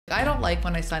I don't like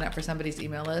when I sign up for somebody's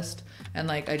email list and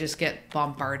like I just get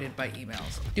bombarded by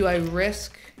emails. Do I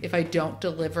risk if I don't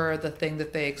deliver the thing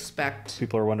that they expect?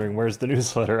 People are wondering, where's the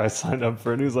newsletter? I signed up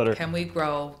for a newsletter. Can we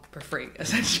grow for free,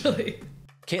 essentially?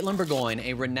 Katelyn Bourgoin,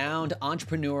 a renowned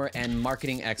entrepreneur and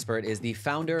marketing expert, is the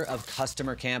founder of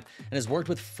Customer Camp and has worked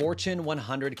with Fortune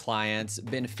 100 clients,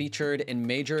 been featured in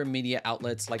major media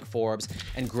outlets like Forbes,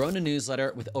 and grown a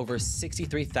newsletter with over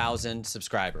 63,000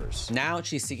 subscribers. Now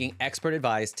she's seeking expert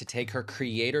advice to take her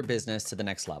creator business to the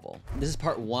next level. This is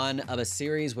part one of a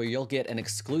series where you'll get an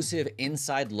exclusive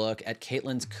inside look at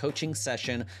Katelyn's coaching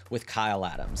session with Kyle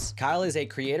Adams. Kyle is a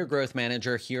creator growth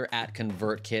manager here at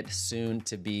ConvertKit, soon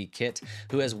to be Kit,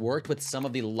 who has worked with some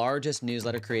of the largest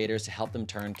newsletter creators to help them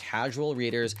turn casual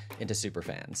readers into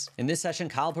superfans. In this session,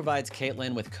 Kyle provides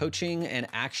Katelyn with coaching and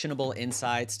actionable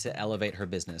insights to elevate her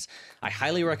business. I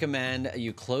highly recommend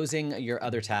you closing your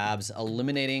other tabs,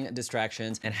 eliminating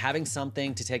distractions, and having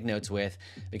something to take notes with,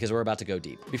 because we're about to go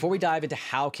deep. Before we dive into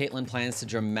how Katelyn plans to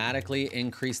dramatically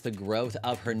increase the growth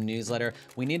of her newsletter,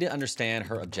 we need to understand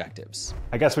her objectives.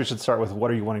 I guess we should start with,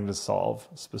 what are you wanting to solve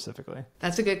specifically?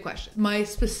 That's a good question. My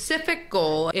specific goal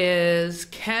is,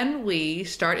 can we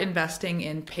start investing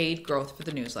in paid growth for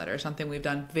the newsletter? Something we've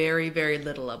done very, very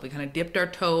little of. We kind of dipped our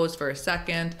toes for a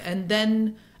second, and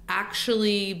then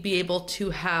actually be able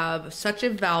to have such a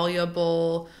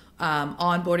valuable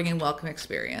onboarding and welcome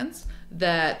experience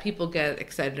that people get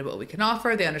excited about what we can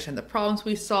offer. They understand the problems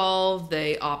we solve.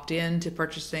 They opt in to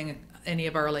purchasing any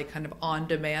of our like kind of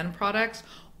on-demand products,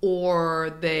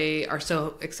 or they are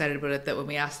so excited about it that when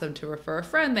we ask them to refer a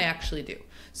friend, they actually do.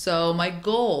 So my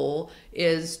goal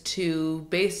is to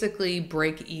basically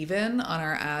break even on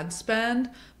our ad spend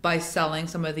by selling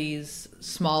some of these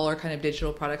smaller kind of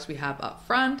digital products we have up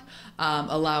front,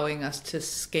 allowing us to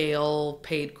scale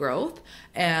paid growth.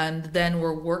 And then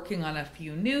we're working on a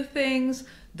few new things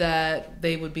that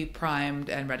they would be primed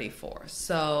and ready for.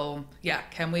 So yeah,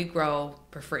 can we grow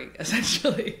for free,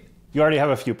 essentially? You already have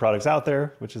a few products out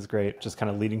there, which is great. Just kind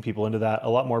of leading people into that. A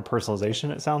lot more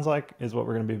personalization, it sounds like, is what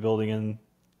we're going to be building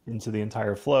into the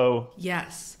entire flow.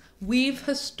 Yes. We've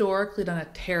historically done a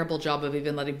terrible job of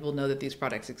even letting people know that these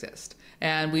products exist.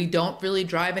 And we don't really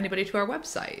drive anybody to our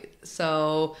website.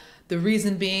 So the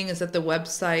reason being is that the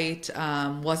website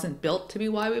wasn't built to be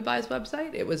Why We Buy's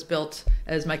website. It was built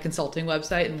as my consulting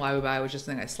website, and Why We Buy was just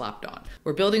something I slapped on.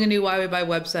 We're building a new Why We Buy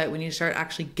website. We need to start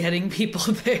actually getting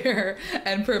people there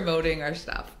and promoting our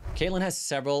stuff. Katelyn has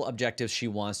several objectives she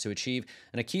wants to achieve,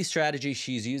 and a key strategy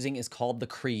she's using is called the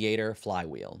Creator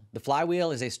Flywheel. The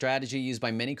Flywheel is a strategy used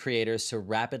by many creators to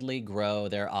rapidly grow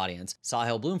their audience.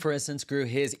 Sahil Bloom, for instance, grew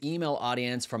his email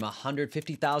audience from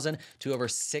 150,000 to over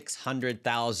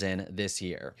 600,000 this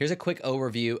year. Here's a quick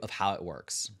overview of how it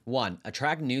works. 1,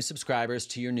 attract new subscribers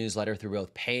to your newsletter through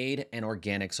both paid and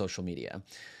organic social media.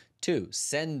 2,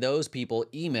 send those people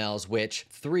emails, which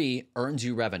 3, earns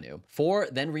you revenue. 4,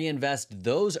 then reinvest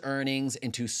those earnings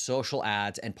into social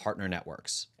ads and partner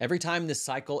networks. Every time this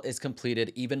cycle is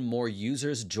completed, even more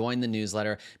users join the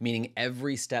newsletter, meaning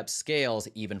every step scales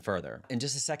even further. In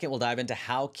just a second, we'll dive into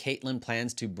how Katelyn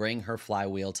plans to bring her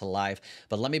flywheel to life.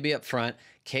 But let me be upfront,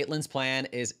 Katelyn's plan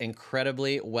is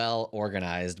incredibly well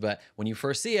organized, but when you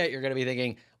first see it, you're gonna be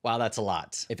thinking, wow, that's a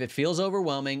lot. If it feels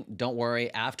overwhelming, don't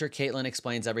worry. After Katelyn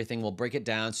explains everything, we'll break it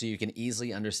down so you can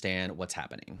easily understand what's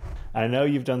happening. I know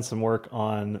you've done some work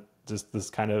on just this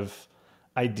kind of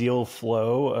ideal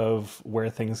flow of where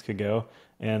things could go,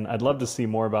 and I'd love to see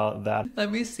more about that.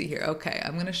 Let me see here. Okay,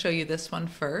 I'm gonna show you this one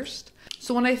first.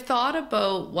 So when I thought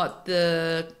about what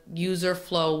the user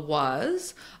flow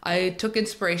was, I took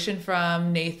inspiration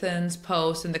from Nathan's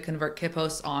post and the ConvertKit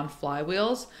posts on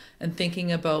flywheels, and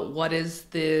thinking about what is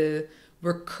the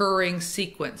recurring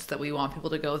sequence that we want people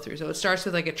to go through. So it starts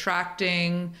with like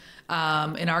attracting,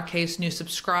 in our case, new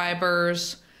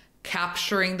subscribers,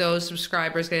 capturing those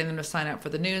subscribers, getting them to sign up for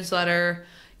the newsletter,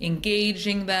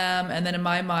 engaging them, and then in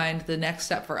my mind, the next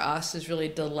step for us is really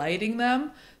delighting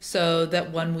them, so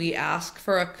that when we ask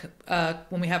for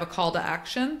when we have a call to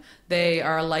action, they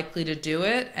are likely to do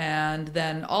it, and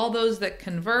then all those that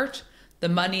convert, the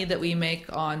money that we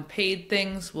make on paid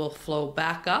things will flow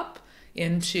back up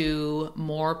into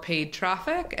more paid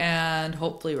traffic and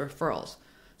hopefully referrals.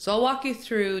 So I'll walk you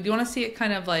through. Do you want to see it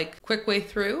kind of like quick way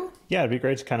through? Yeah, it'd be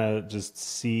great to kind of just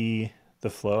see the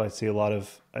flow. I see a lot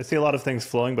of I see a lot of things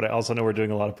flowing, but I also know we're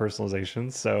doing a lot of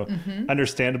personalization. So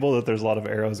understandable that there's a lot of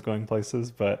arrows going places,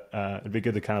 but it'd be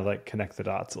good to kind of like connect the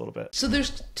dots a little bit. So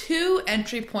there's 2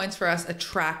 entry points for us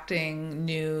attracting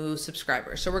new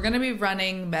subscribers. So we're going to be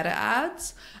running meta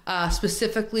ads,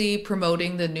 specifically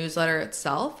promoting the newsletter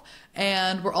itself.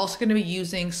 And we're also going to be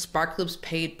using Sparkloop's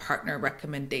paid partner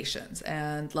recommendations,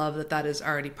 and love that that is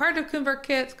already part of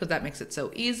ConvertKit because that makes it so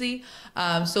easy.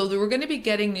 So we're going to be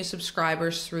getting new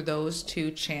subscribers through those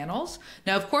 2 channels.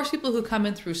 Now, of course, people who come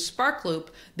in through Sparkloop,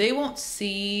 they won't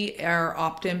see our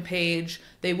opt-in page.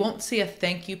 They won't see a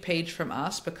thank you page from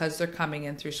us because they're coming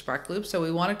in through Sparkloop. So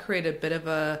we want to create a bit of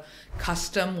a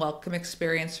custom welcome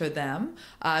experience for them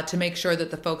to make sure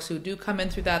that the folks who do come in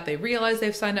through that, they realize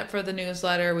they've signed up for the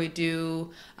newsletter. We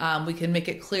can make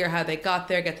it clear how they got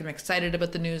there, get them excited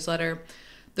about the newsletter.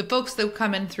 The folks that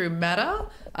come in through Meta,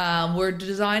 we're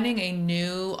designing a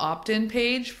new opt-in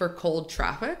page for cold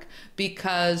traffic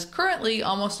because currently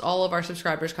almost all of our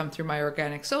subscribers come through my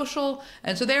organic social.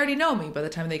 And so they already know me by the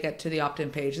time they get to the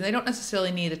opt-in page, and they don't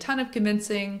necessarily need a ton of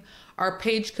convincing. Our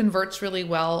page converts really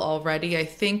well already. I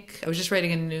think I was just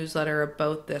writing a newsletter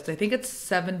about this. I think it's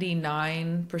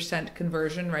 79%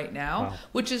 conversion right now, wow,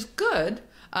 which is good.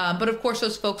 But of course,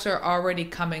 those folks are already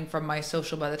coming from my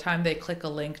social. By the time they click a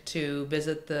link to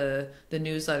visit the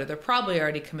newsletter, they're probably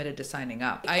already committed to signing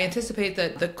up. I anticipate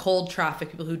that the cold traffic,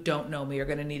 people who don't know me, are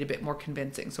going to need a bit more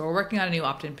convincing. So we're working on a new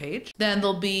opt-in page. Then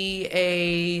there'll be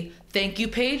a thank you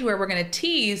page where we're going to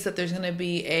tease that there's going to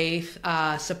be a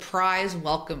surprise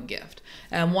welcome gift.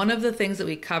 And one of the things that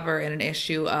we cover in an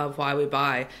issue of Why We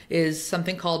Buy is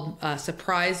something called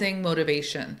surprising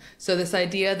motivation. So this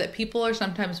idea that people are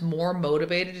sometimes more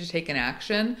motivated to take an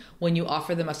action when you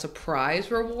offer them a surprise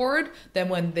reward than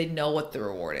when they know what the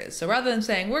reward is. So rather than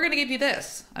saying, we're going to give you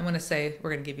this, I'm going to say,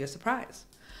 we're going to give you a surprise.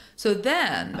 So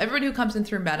then everybody who comes in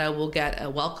through Meta will get a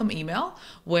welcome email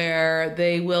where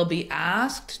they will be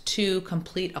asked to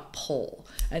complete a poll.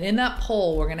 And in that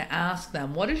poll, we're going to ask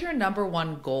them, what is your number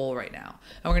 1 goal right now?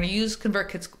 And we're going to use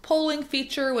ConvertKit's polling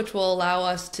feature, which will allow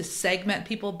us to segment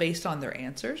people based on their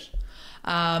answers.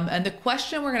 And the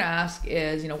question we're going to ask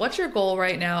is, what's your goal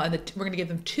right now? And we're going to give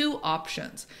them 2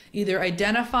 options, either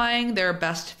identifying their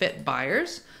best fit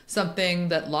buyers, something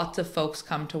that lots of folks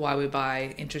come to Why We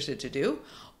Buy interested to do,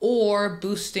 or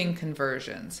boosting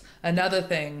conversions, another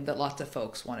thing that lots of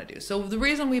folks want to do. So the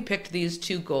reason we picked these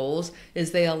 2 goals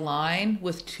is they align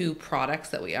with 2 products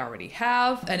that we already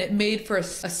have, and it made for a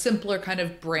simpler kind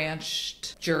of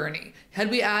branched journey. Had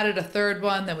we added a 3rd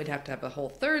one, then we'd have to have a whole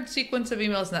 3rd sequence of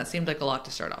emails, and that seemed like a lot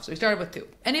to start off. So we started with 2.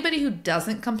 Anybody who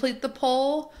doesn't complete the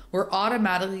poll, we're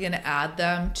automatically going to add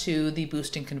them to the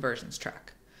boosting conversions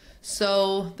track.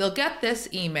 So they'll get this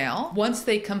email. Once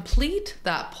they complete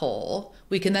that poll,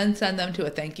 we can then send them to a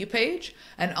thank you page.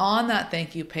 And on that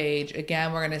thank you page,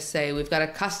 again, we're going to say, we've got a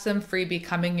custom freebie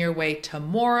coming your way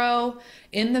tomorrow.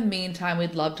 In the meantime,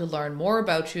 we'd love to learn more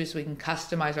about you so we can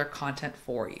customize our content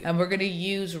for you. And we're going to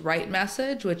use Right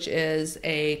Message, which is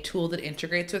a tool that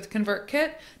integrates with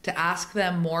ConvertKit, to ask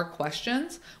them more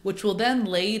questions, which will then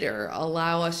later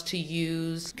allow us to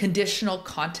use conditional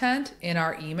content in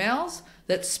our emails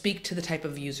that speak to the type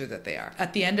of user that they are.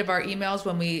 At the end of our emails,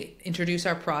 when we introduce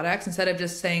our products, instead of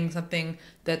just saying something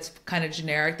that's kind of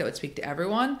generic that would speak to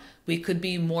everyone, we could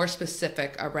be more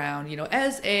specific around,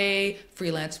 as a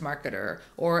freelance marketer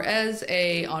or as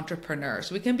a entrepreneur.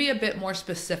 So we can be a bit more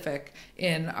specific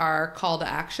in our call to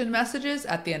action messages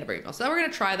at the end of our email. So we're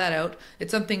going to try that out.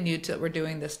 It's something new that we're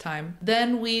doing this time.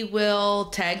 Then we will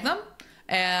tag them.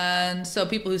 And so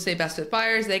people who say best fit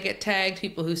buyers, they get tagged.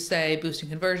 People who say boosting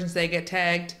conversions, they get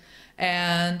tagged.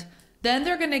 And then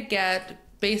they're going to get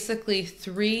basically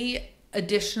 3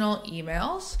 additional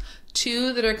emails,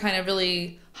 2 that are kind of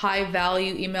really high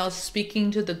value emails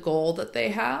speaking to the goal that they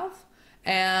have,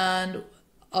 and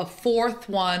a 4th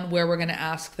one where we're going to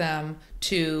ask them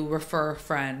to refer a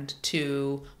friend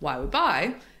to Why We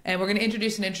Buy. And we're going to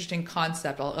introduce an interesting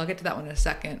concept. I'll get to that one in a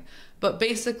second. But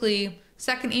basically,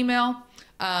 2nd email,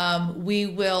 we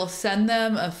will send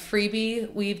them a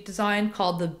freebie we've designed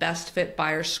called the Best Fit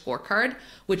Buyer Scorecard,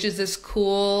 which is this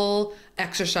cool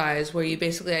exercise where you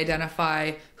basically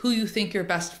identify who you think your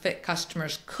best fit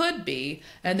customers could be,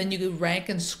 and then you could rank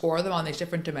and score them on these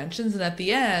different dimensions. And at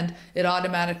the end, it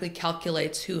automatically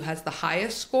calculates who has the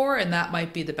highest score, and that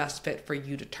might be the best fit for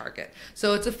you to target.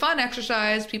 So it's a fun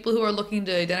exercise. People who are looking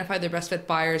to identify their best fit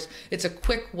buyers, it's a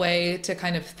quick way to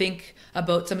kind of think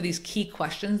about some of these key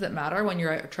questions that matter when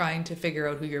you're trying to figure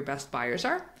out who your best buyers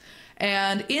are.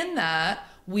 And in that,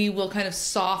 we will kind of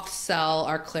soft sell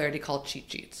our Clarity Call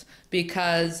cheat sheets,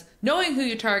 because knowing who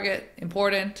you target,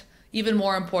 important. even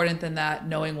more important than that,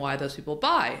 knowing why those people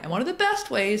buy. And one of the best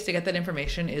ways to get that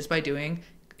information is by doing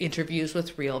interviews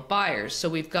with real buyers. So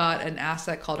we've got an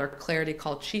asset called our Clarity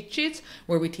Call cheat sheets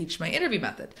where we teach my interview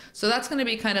method. So that's going to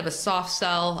be kind of a soft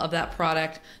sell of that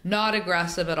product, not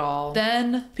aggressive at all.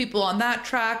 Then people on that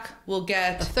track will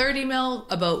get a third email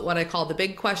about what I call the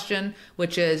big question,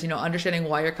 which is, understanding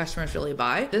why your customers really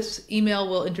buy. This email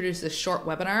will introduce this short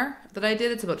webinar that I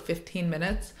did. It's about 15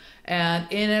 minutes. And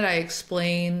in it, I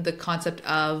explain the concept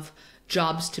of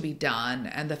jobs to be done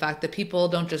and the fact that people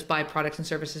don't just buy products and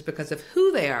services because of who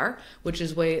they are, which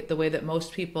is the way that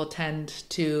most people tend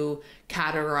to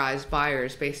categorize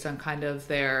buyers based on kind of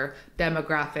their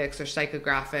demographics or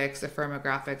psychographics or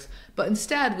firmographics. But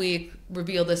instead, we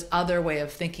reveal this other way of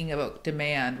thinking about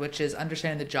demand, which is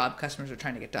understanding the job customers are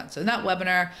trying to get done. So in that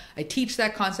webinar, I teach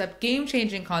that concept,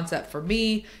 game-changing concept for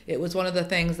me. It was one of the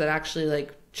things that actually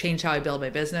change how I build my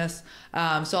business.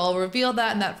 So I'll reveal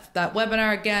that in that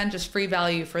webinar. Again, just free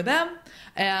value for them.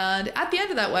 And at the end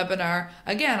of that webinar,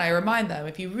 again, I remind them,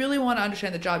 if you really want to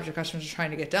understand the jobs your customers are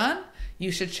trying to get done,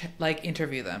 you should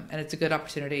interview them. And it's a good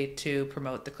opportunity to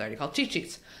promote the Clarity Call cheat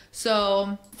sheets.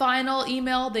 So final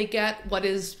email, they get what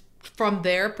is from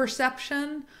their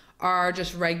perception are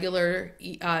just regular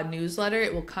newsletter.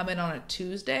 It will come in on a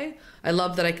Tuesday. I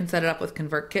love that I can set it up with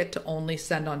ConvertKit to only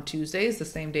send on Tuesdays, the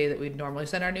same day that we'd normally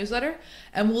send our newsletter.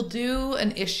 And we'll do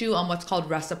an issue on what's called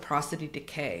reciprocity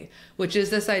decay, which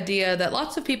is this idea that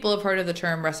lots of people have heard of the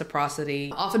term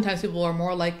reciprocity. Oftentimes people are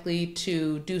more likely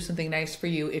to do something nice for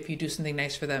you if you do something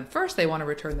nice for them first. They want to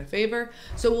return the favor.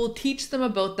 So we'll teach them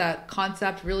about that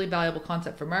concept, really valuable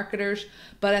concept for marketers.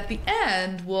 But at the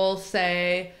end, we'll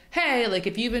say, hey,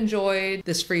 if you've enjoyed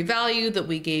this free value that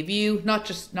we gave you,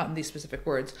 not in these specific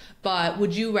words, but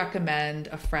would you recommend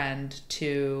a friend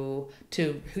to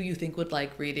who you think would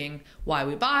like reading Why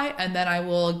We Buy? And then I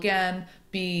will again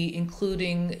be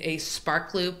including a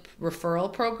SparkLoop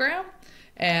referral program.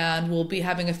 And we'll be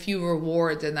having a few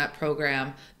rewards in that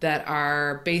program that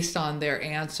are based on their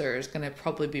answers, going to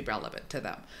probably be relevant to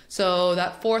them. So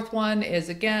that fourth one is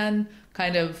again,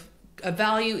 kind of a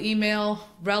value email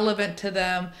relevant to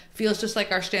them, feels just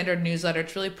like our standard newsletter.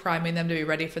 It's really priming them to be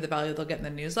ready for the value they'll get in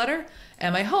the newsletter.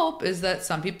 And my hope is that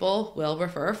some people will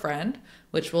refer a friend,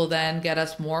 which will then get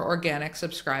us more organic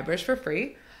subscribers for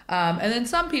free. And then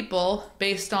some people,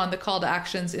 based on the call to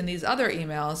actions in these other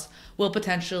emails, will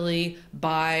potentially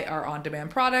buy our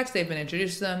on-demand products. They've been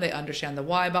introduced to them. They understand the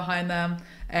why behind them.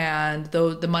 And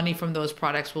the money from those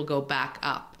products will go back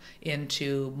up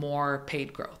into more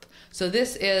paid growth. So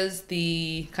this is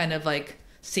the kind of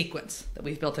sequence that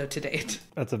we've built out to date.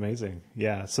 That's amazing.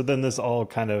 Yeah. So then this all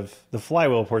the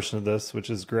flywheel portion of this, which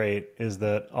is great, is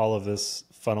that all of this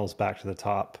funnels back to the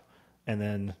top and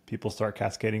then people start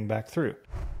cascading back through.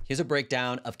 Here's a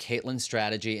breakdown of Katelyn's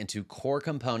strategy into core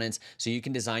components so you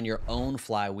can design your own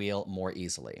flywheel more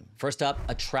easily. First up,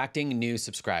 attracting new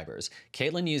subscribers.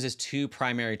 Katelyn uses two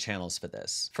primary channels for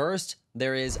this. First,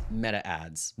 there is meta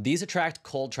ads. These attract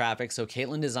cold traffic, so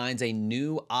Katelyn designs a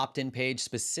new opt-in page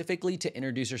specifically to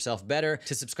introduce herself better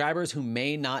to subscribers who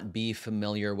may not be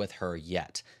familiar with her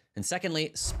yet. And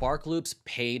secondly, SparkLoop's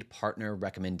paid partner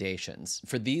recommendations.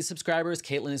 For these subscribers,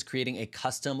 Katelyn is creating a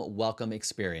custom welcome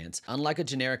experience. Unlike a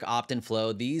generic opt-in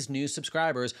flow, these new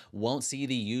subscribers won't see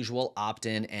the usual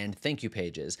opt-in and thank you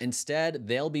pages. Instead,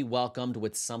 they'll be welcomed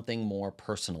with something more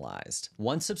personalized.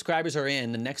 Once subscribers are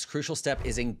in, the next crucial step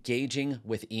is engaging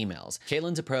with emails.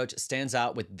 Katelyn's approach stands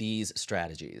out with these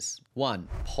strategies. 1,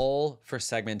 poll for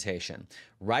segmentation.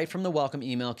 Right from the welcome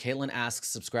email, Katelyn asks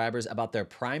subscribers about their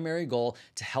primary goal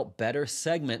to help better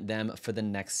segment them for the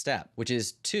next step, which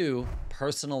is 2,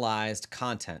 personalized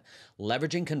content.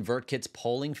 Leveraging ConvertKit's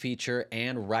polling feature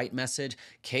and right message,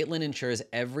 Katelyn ensures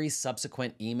every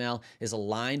subsequent email is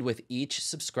aligned with each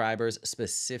subscriber's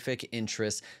specific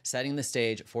interests, setting the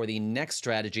stage for the next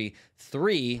strategy,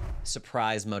 3,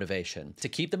 surprise motivation. To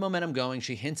keep the momentum going,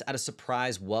 she hints at a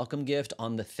surprise welcome gift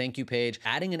on the thank you page,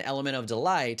 adding an element of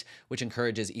delight, which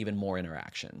encourages even more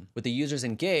interaction. With the users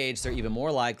engaged, they're even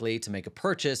more likely to make a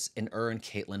purchase and earn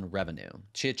Katelyn revenue.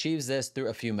 She achieves this through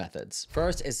a few methods.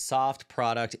 First is soft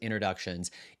product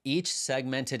introductions. Each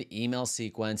segmented email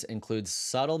sequence includes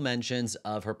subtle mentions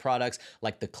of her products,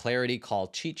 like the Clarity Call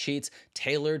cheat sheets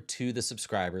tailored to the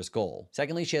subscriber's goal.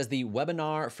 Secondly, she has the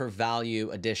Webinar for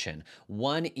Value edition.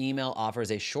 One email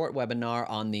offers a short webinar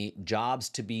on the jobs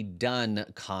to be done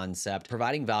concept,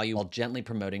 providing value while gently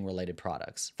promoting related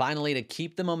products. Finally, to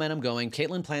keep the momentum going,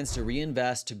 Katelyn plans to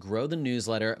reinvest to grow the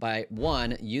newsletter by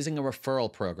 1, using a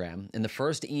referral program. In the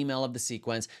first email of the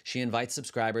sequence, she invites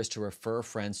subscribers to refer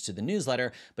friends to the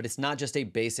newsletter, but it's not just a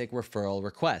basic referral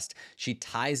request. She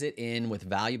ties it in with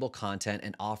valuable content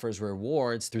and offers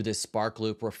rewards through this Spark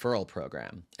Loop referral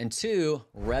program. And 2,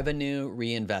 revenue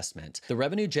reinvestment. The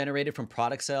revenue generated from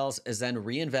product sales is then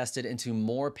reinvested into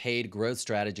more paid growth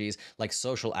strategies like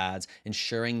social ads,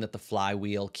 ensuring that the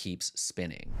flywheel keeps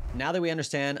spinning. Now that we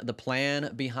understand the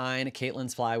plan behind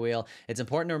Katelyn's flywheel, it's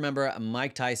important to remember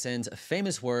Mike Tyson's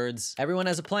famous words, everyone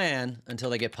has a plan until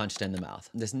they get punched in the mouth.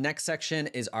 This next section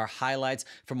is our highlights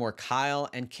from where Kyle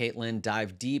and Katelyn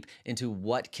dive deep into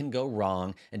what can go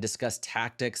wrong and discuss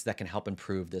tactics that can help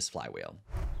improve this flywheel.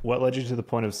 What led you to the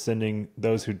point of sending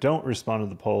those who don't respond to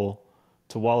the poll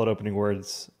to wallet opening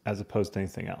words as opposed to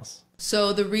anything else?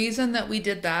 So the reason that we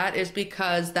did that is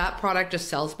because that product just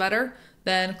sells better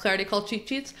than Clarity Call cheat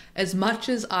sheets. As much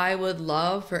as I would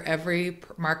love for every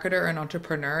marketer and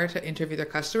entrepreneur to interview their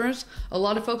customers, a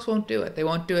lot of folks won't do it. They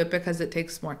won't do it because it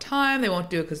takes more time. They won't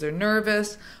do it because they're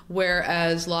nervous.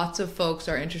 Whereas lots of folks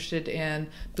are interested in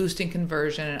boosting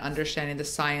conversion and understanding the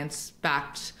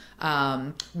science-backed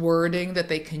wording that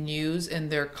they can use in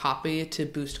their copy to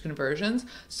boost conversions.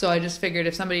 So I just figured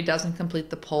if somebody doesn't complete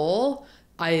the poll,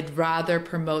 I'd rather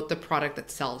promote the product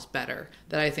that sells better,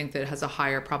 that I think that has a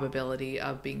higher probability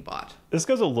of being bought. This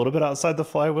goes a little bit outside the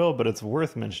flywheel, but it's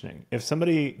worth mentioning. If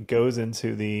somebody goes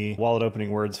into the wallet opening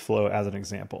words flow as an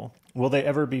example, will they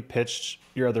ever be pitched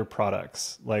your other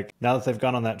products? Like, now that they've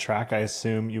gone on that track, I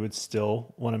assume you would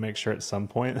still want to make sure at some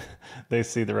point they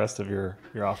see the rest of your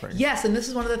offerings. Yes, and this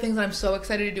is one of the things that I'm so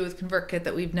excited to do with ConvertKit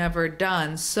that we've never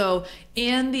done. So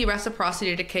in the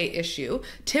reciprocity decay issue,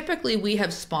 typically we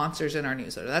have sponsors in our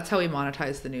newsletter. That's how we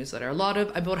monetize the newsletter.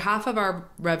 About half of our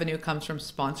revenue comes from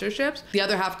sponsorships. The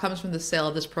other half comes from the sale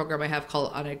of this program I have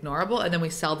called Unignorable, and then we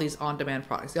sell these on-demand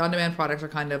products. The on-demand products are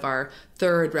kind of our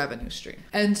third revenue stream.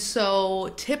 And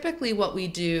so typically what we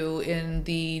do in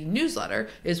the newsletter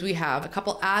is we have a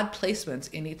couple ad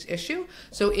placements in each issue.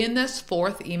 So in this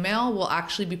fourth email, we'll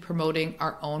actually be promoting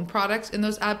our own products in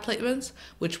those ad placements,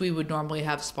 which we would normally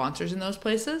have sponsors in those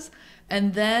places.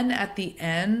 And then at the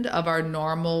end of our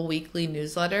normal weekly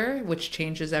newsletter, which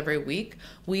changes every week,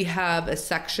 we have a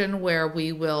section where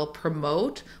we will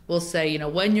promote. We'll say,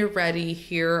 when you're ready,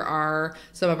 here are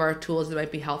some of our tools that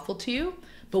might be helpful to you.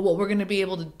 But what we're going to be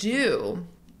able to do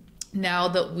now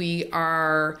that we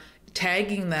are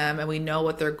tagging them and we know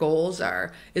what their goals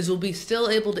are, is we'll be still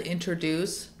able to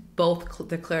introduce both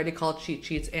the Clarity Call cheat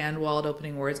sheets and wallet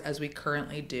opening words as we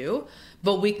currently do.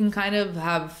 But we can kind of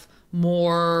have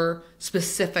more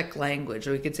specific language.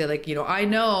 We could say I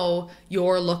know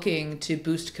you're looking to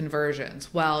boost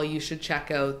conversions. Well, you should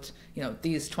check out,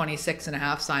 these 26 and a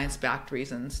half science-backed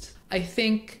reasons. I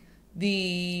think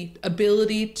the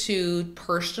ability to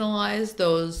personalize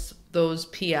those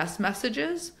PS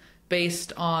messages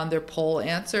based on their poll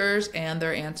answers and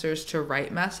their answers to right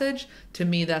message, to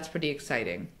me, that's pretty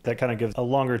exciting. That kind of gives a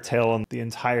longer tail on the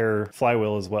entire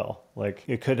flywheel as well. Like,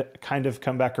 it could kind of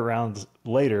come back around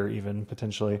later, even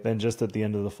potentially, than just at the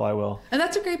end of the flywheel. And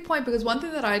that's a great point, because one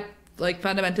thing that I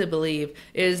fundamentally believe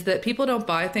is that people don't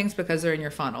buy things because they're in your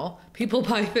funnel. People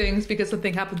buy things because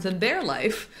something happens in their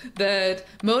life that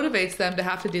motivates them to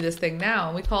have to do this thing now.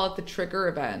 And we call it the trigger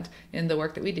event in the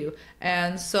work that we do.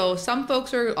 And so some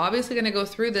folks are obviously going to go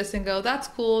through this and go, that's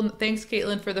cool. Thanks,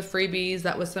 Katelyn, for the freebies.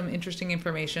 That was some interesting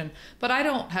information. But I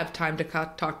don't have time to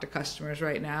talk to customers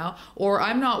right now. Or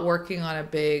I'm not working on a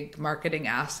big marketing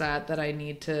asset that I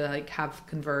need to have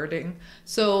converting.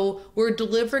 So we're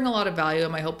delivering a lot of value,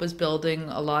 and my hope is building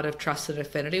a lot of trust and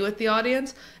affinity with the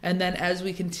audience. And then as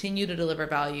we continue to deliver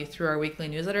value through our weekly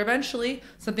newsletter, eventually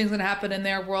something's going to happen in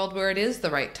their world where it is the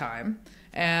right time.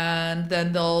 And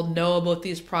then they'll know about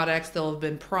these products, they'll have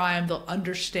been primed, they'll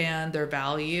understand their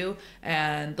value,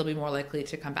 and they'll be more likely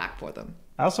to come back for them.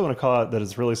 I also want to call out that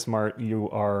it's really smart. You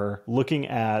are looking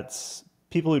at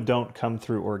people who don't come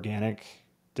through organic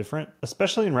different,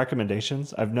 especially in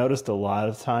recommendations. I've noticed a lot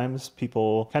of times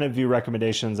people kind of view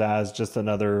recommendations as just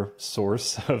another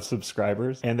source of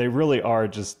subscribers, and they really are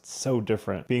just so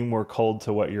different. Being more cold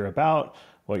to what you're about,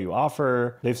 what you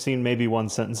offer. They've seen maybe one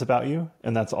sentence about you,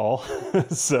 and that's all.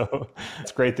 So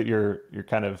it's great that you're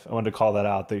kind of, I wanted to call that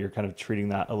out, that you're kind of treating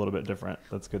that a little bit different.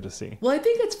 That's good to see. Well, I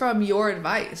think it's from your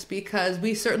advice, because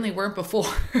we certainly weren't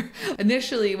before.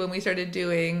 Initially, when we started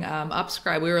doing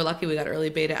Upscribe, we were lucky we got early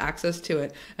beta access to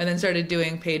it, and then started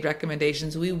doing paid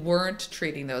recommendations. We weren't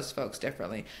treating those folks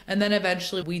differently. And then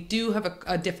eventually we do have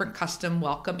a different custom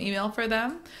welcome email for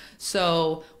them.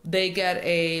 So they get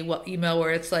a email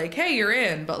where it's like, hey, you're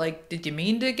in. in, but like, did you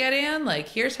mean to get in? Like,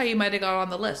 here's how you might have got on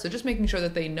the list. So just making sure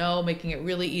that they know, making it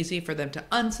really easy for them to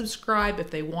unsubscribe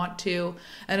if they want to.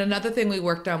 And another thing we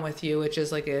worked on with you, which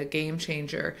is like a game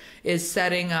changer, is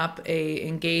setting up a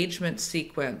engagement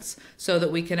sequence so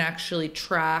that we can actually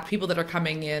track people that are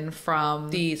coming in from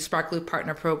the Sparkloop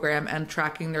Partner Program and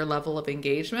tracking their level of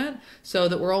engagement, so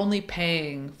that we're only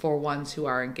paying for ones who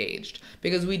are engaged,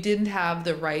 because we didn't have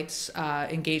the right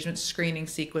engagement screening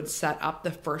sequence set up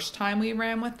the first time we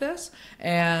ran with this.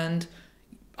 And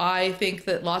I think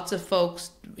that lots of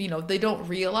folks, they don't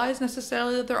realize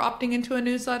necessarily that they're opting into a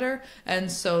newsletter.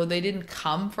 And so they didn't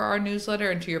come for our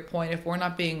newsletter. And to your point, if we're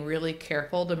not being really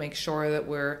careful to make sure that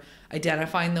we're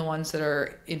identifying the ones that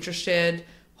are interested,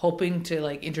 hoping to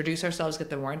like introduce ourselves, get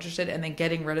them more interested, and then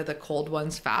getting rid of the cold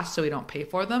ones fast so we don't pay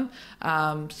for them.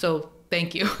 So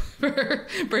thank you for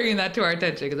bringing that to our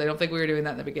attention, because I don't think we were doing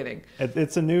that in the beginning.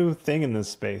 It's a new thing in this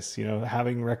space.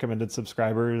 Having recommended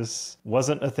subscribers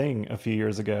wasn't a thing a few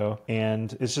years ago.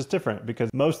 And it's just different because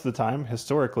most of the time,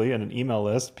 historically, in an email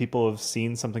list, people have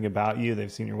seen something about you.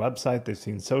 They've seen your website, they've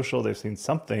seen social, they've seen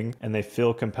something, and they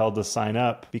feel compelled to sign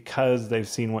up because they've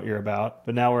seen what you're about.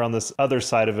 But now we're on this other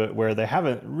side of it where they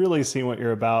haven't really seen what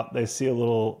you're about. They see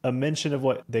a mention of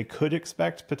what they could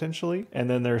expect potentially. And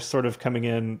then they're sort of coming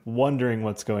in wondering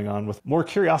what's going on with more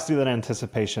curiosity than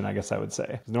anticipation, I guess I would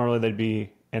say. Normally they'd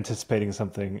be anticipating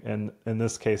something, and in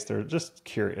this case they're just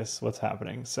curious what's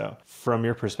happening. So from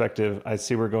your perspective, I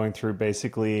see we're going through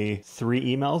basically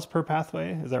 3 emails per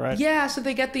pathway. Is that right? Yeah, so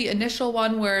they get the initial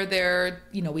one where they're,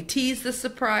 we tease the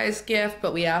surprise gift,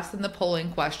 but we ask them the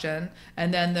polling question.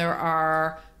 And then there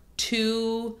are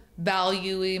 2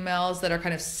 value emails that are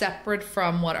kind of separate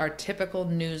from what our typical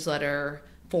newsletter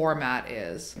format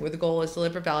is, where the goal is to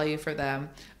deliver value for them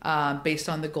based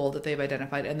on the goal that they've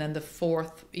identified. And then the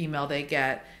 4th email they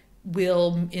get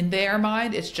will, in their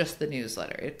mind, it's just the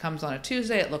newsletter. It comes on a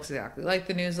Tuesday, it looks exactly like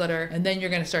the newsletter, and then you're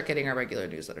going to start getting our regular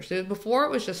newsletter. So before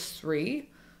it was just 3.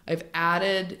 I've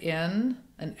added in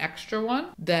an extra one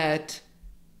that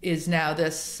is now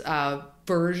this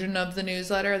version of the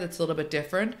newsletter that's a little bit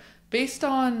different. Based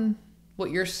on what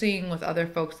you're seeing with other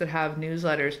folks that have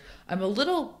newsletters, I'm a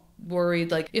little worried,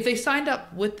 like if they signed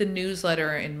up with the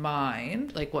newsletter in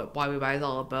mind, like what Why We Buy is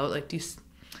all about, like do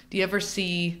you ever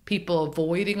see people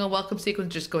avoiding a welcome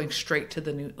sequence, just going straight to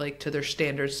to their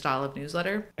standard style of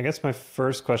newsletter? I guess my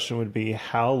first question would be,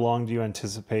 how long do you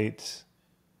anticipate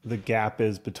the gap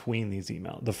is between these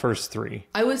emails, the first 3?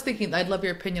 I was thinking, I'd love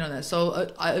your opinion on this. So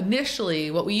initially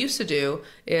what we used to do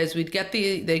is they'd get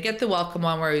the welcome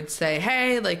one where we'd say,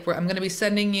 hey, I'm going to be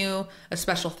sending you a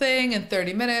special thing in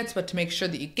 30 minutes, but to make sure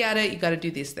that you get it, you got to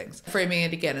do these things. Framing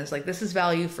it again is like, this is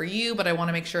value for you, but I want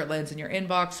to make sure it lands in your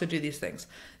inbox, so do these things.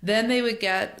 Then they would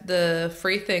get the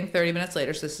free thing 30 minutes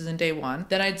later. So this is in day 1.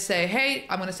 Then I'd say, hey,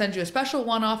 I'm going to send you a special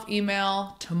one-off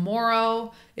email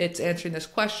tomorrow. It's answering this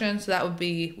question. So that would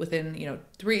be within,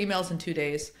 3 emails in 2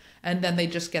 days. And then they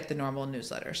just get the normal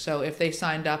newsletter. So if they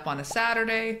signed up on a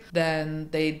Saturday, then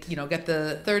they'd, get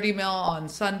the 3rd email on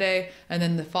Sunday. And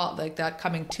then that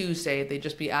coming Tuesday, they'd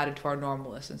just be added to our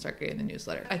normal list and start getting the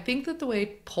newsletter. I think that the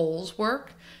way polls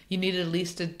work, you need at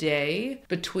least a day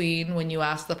between when you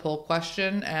ask the poll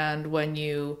question and when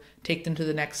you take them to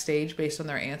the next stage based on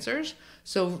their answers.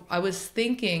 So I was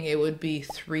thinking it would be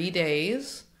 3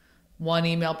 days, 1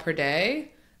 email per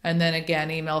day. And then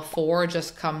again, email 4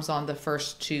 just comes on the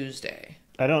first Tuesday.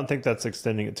 I don't think that's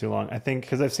extending it too long. I think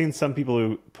because I've seen some people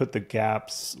who put the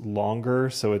gaps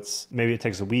longer. So maybe it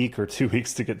takes a week or 2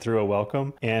 weeks to get through a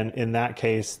welcome. And in that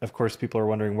case, of course, people are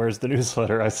wondering, where's the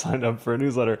newsletter? I signed up for a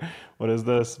newsletter. What is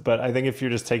this? But I think if you're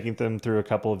just taking them through a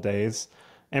couple of days,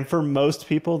 and for most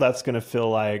people, that's going to feel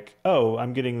like, oh,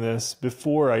 I'm getting this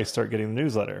before I start getting the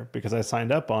newsletter because I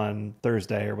signed up on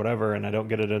Thursday or whatever, and I don't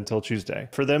get it until Tuesday.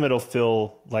 For them, it'll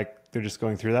feel like they're just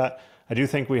going through that. I do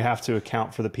think we have to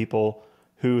account for the people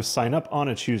who sign up on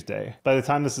a Tuesday. By the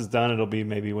time this is done, it'll be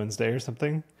maybe Wednesday or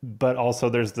something. But also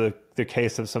there's the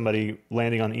case of somebody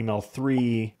landing on email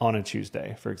 3 on a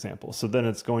Tuesday, for example. So then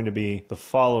it's going to be the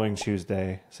following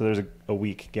Tuesday. So there's a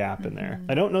week gap in there.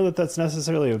 I don't know that that's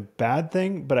necessarily a bad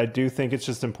thing, but I do think it's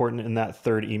just important in that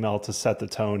 3rd email to set the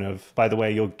tone of, by the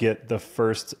way, you'll get the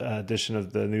first edition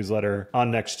of the newsletter on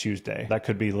next Tuesday. That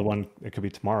could be the one, it could be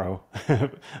tomorrow,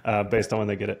 based on when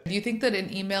they get it. Do you think that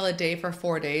an email a day for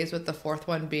 4 days, with the 4th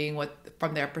one being what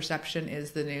from their perception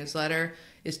is the newsletter,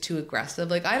 is too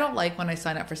aggressive? Like, I don't like when I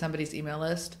sign up for somebody's email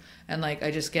list and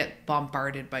I just get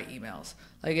bombarded by emails.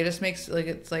 Like, it just makes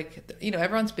it's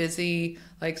everyone's busy.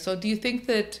 So do you think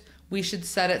that we should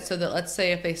set it so that, let's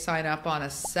say if they sign up on a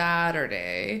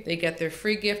Saturday, they get their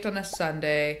free gift on a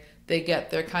Sunday, they get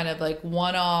their kind of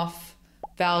one-off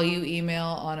value email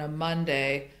on a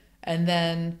Monday, and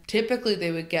then typically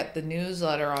they would get the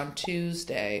newsletter on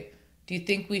Tuesday. Do you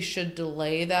think we should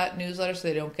delay that newsletter so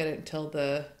they don't get it until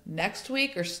the next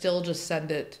week, or still just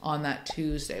send it on that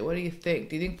Tuesday? What do you think?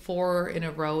 Do you think 4 in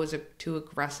a row is too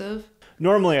aggressive?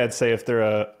 Normally, I'd say if they're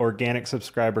a organic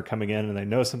subscriber coming in and they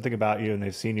know something about you and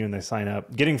they've seen you and they sign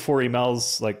up, getting 4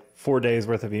 emails, like 4 days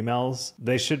worth of emails,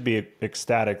 they should be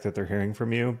ecstatic that they're hearing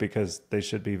from you because they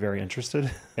should be very interested.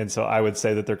 And so I would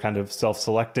say that they're kind of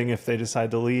self-selecting if they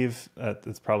decide to leave.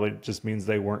 It probably just means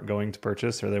they weren't going to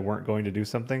purchase or they weren't going to do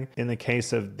something. In the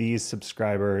case of these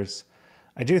subscribers,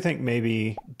 I do think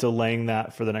maybe delaying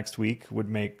that for the next week would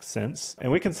make sense.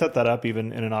 And we can set that up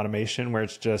even in an automation where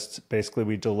it's just basically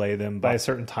we delay them by a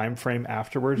certain time frame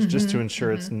afterwards, just to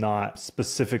ensure it's not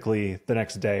specifically the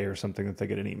next day or something that they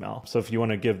get an email. So if you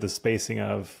want to give the spacing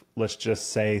of, let's just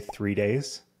say 3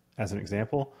 days as an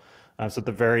example. So at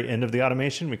the very end of the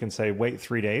automation, we can say, wait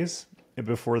 3 days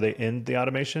before they end the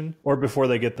automation or before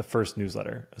they get the first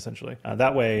newsletter, essentially.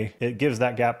 That way it gives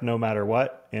that gap no matter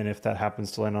what. And if that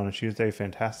happens to land on a Tuesday,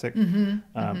 fantastic. And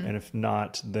if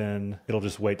not, then it'll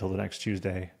just wait till the next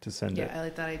Tuesday to send it. Yeah, I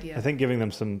like that idea. I think giving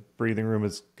them some breathing room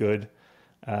is good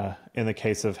in the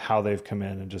case of how they've come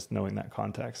in and just knowing that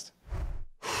context.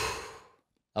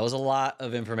 That was a lot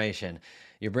of information.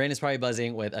 Your brain is probably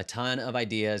buzzing with a ton of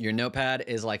ideas. Your notepad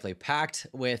is likely packed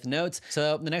with notes.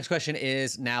 So the next question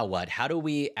is, now what? How do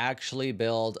we actually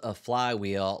build a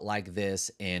flywheel like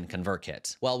this in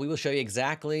ConvertKit? Well, we will show you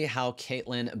exactly how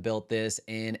Katelyn built this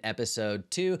in episode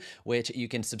 2, which you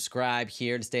can subscribe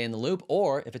here to stay in the loop,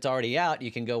 or if it's already out, you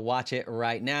can go watch it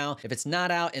right now. If it's not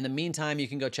out, in the meantime, you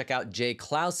can go check out Jay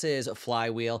Klaus's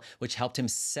flywheel, which helped him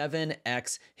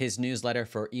 7x his newsletter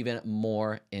for even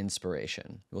more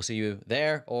inspiration. We'll see you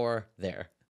there or there.